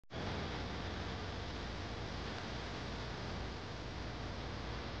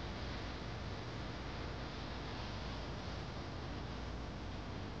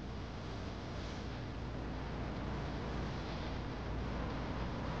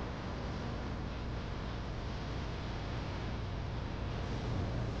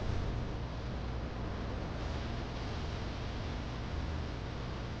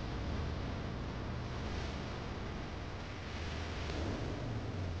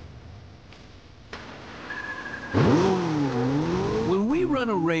run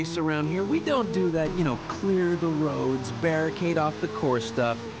a race around here, we don't do that, you know, clear the roads, barricade off the course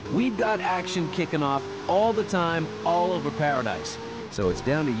stuff. We've got action kicking off all the time, all over Paradise. So it's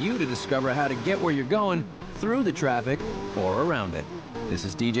down to you to discover how to get where you're going, through the traffic, or around it. This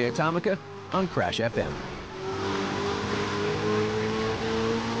is DJ Atomica on Crash FM.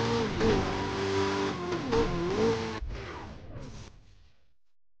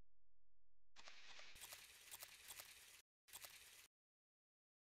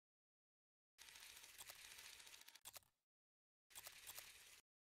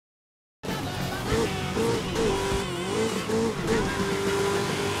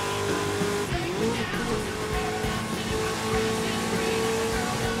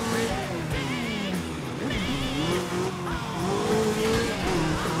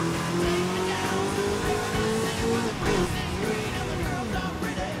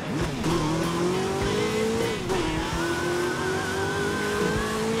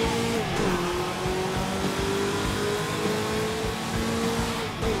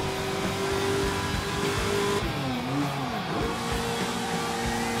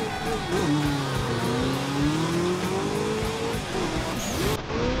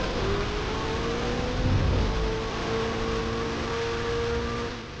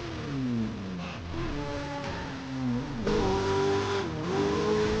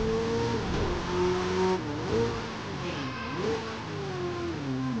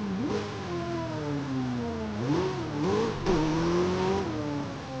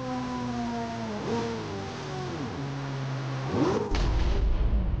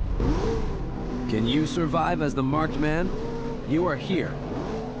 Can you survive as the marked man? You are here.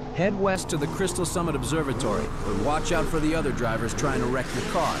 Head west to the Crystal Summit Observatory, but watch out for the other drivers trying to wreck your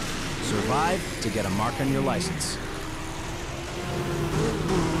car. Survive to get a mark on your license.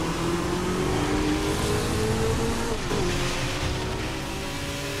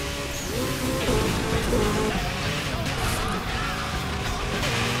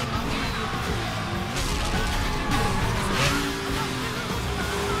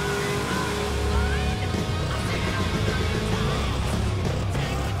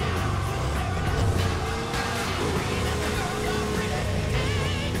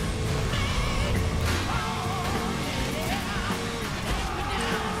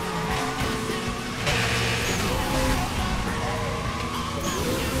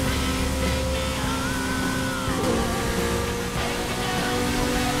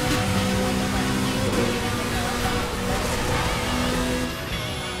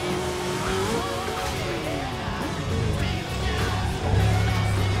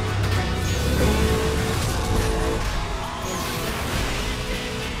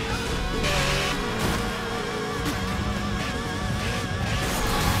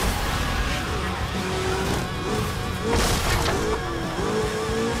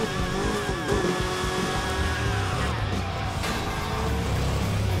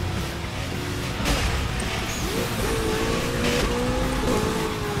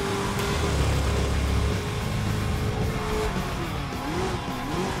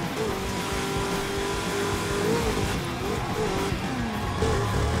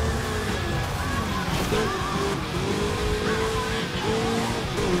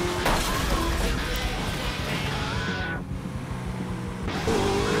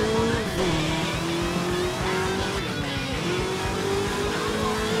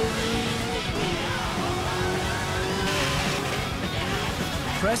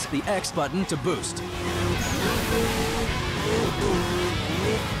 Press the X button to boost.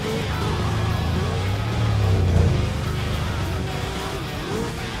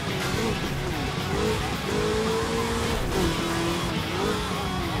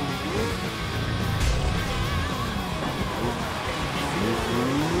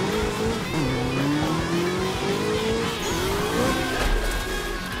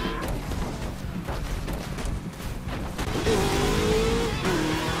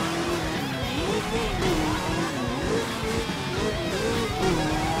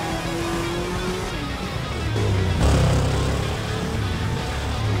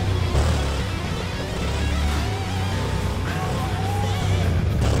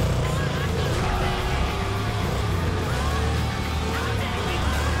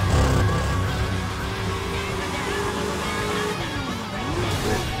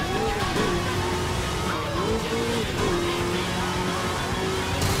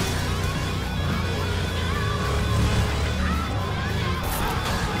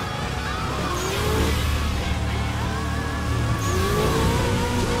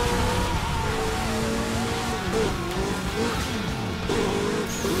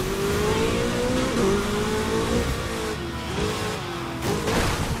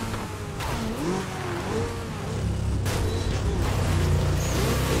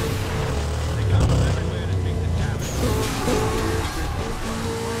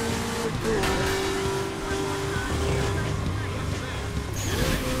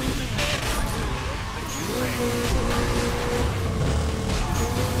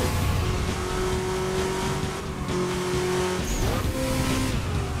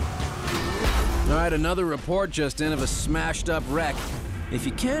 All right, another report just in of a smashed-up wreck. If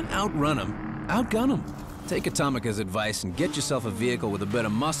you can't outrun them, outgun them. Take Atomica's advice and get yourself a vehicle with a bit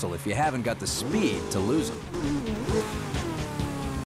of muscle if you haven't got the speed to lose them.